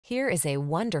Here is a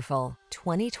wonderful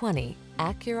 2020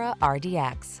 Acura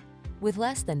RDX. With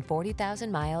less than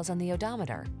 40,000 miles on the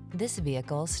odometer, this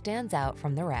vehicle stands out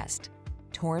from the rest.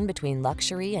 Torn between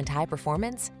luxury and high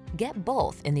performance? Get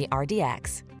both in the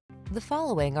RDX. The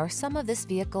following are some of this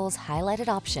vehicle's highlighted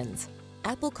options: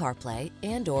 Apple CarPlay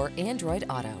and/or Android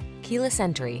Auto, keyless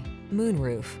entry,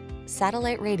 moonroof,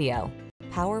 satellite radio,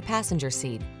 power passenger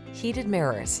seat, heated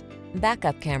mirrors,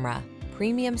 backup camera,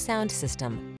 premium sound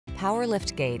system, power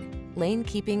liftgate, lane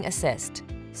keeping assist.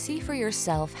 See for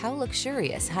yourself how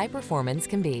luxurious high performance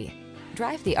can be.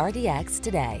 Drive the RDX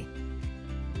today.